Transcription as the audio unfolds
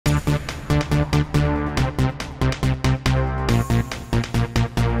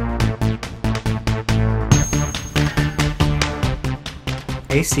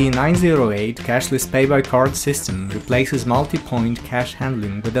AC908 Cashless Pay by Card System replaces multi-point cash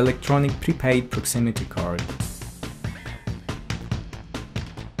handling with electronic prepaid proximity card.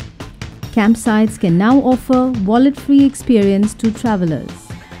 Campsites can now offer wallet-free experience to travelers.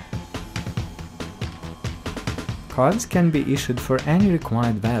 Cards can be issued for any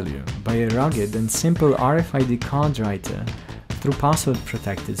required value by a rugged and simple RFID card writer through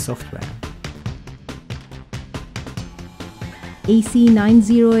password-protected software.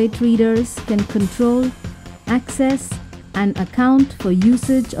 AC908 readers can control, access, and account for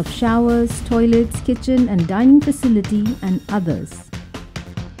usage of showers, toilets, kitchen and dining facility and others.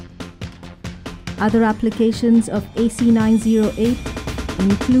 Other applications of AC908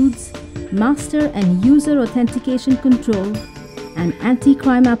 includes master and user authentication control and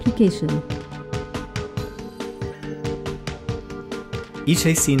anti-crime application. Each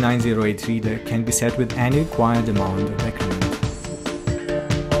AC908 reader can be set with any required amount of decrement.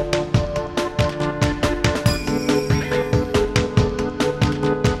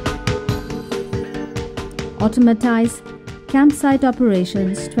 Automatise campsite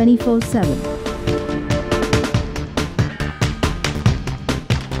operations 24/7.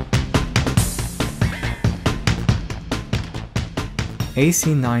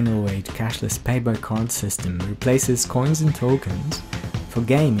 AC908 Cashless Pay by Card System replaces coins and tokens for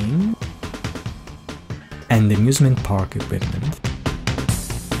gaming and amusement park equipment.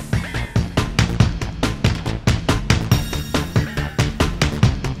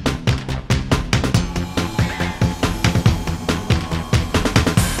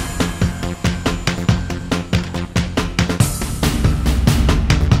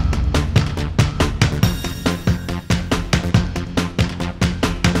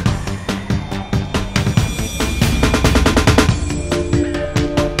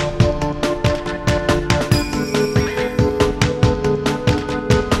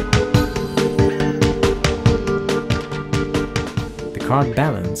 Card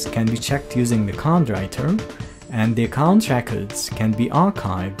balance can be checked using the card writer, and the account records can be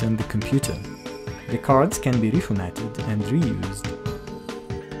archived on the computer. The cards can be reformatted and reused.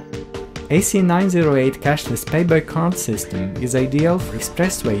 AC908 Cashless Pay by Card System is ideal for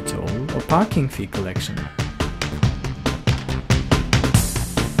expressway toll or parking fee collection.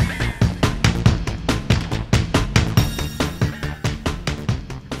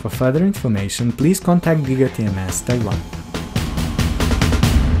 For further information, please contact GigaTMS Taiwan.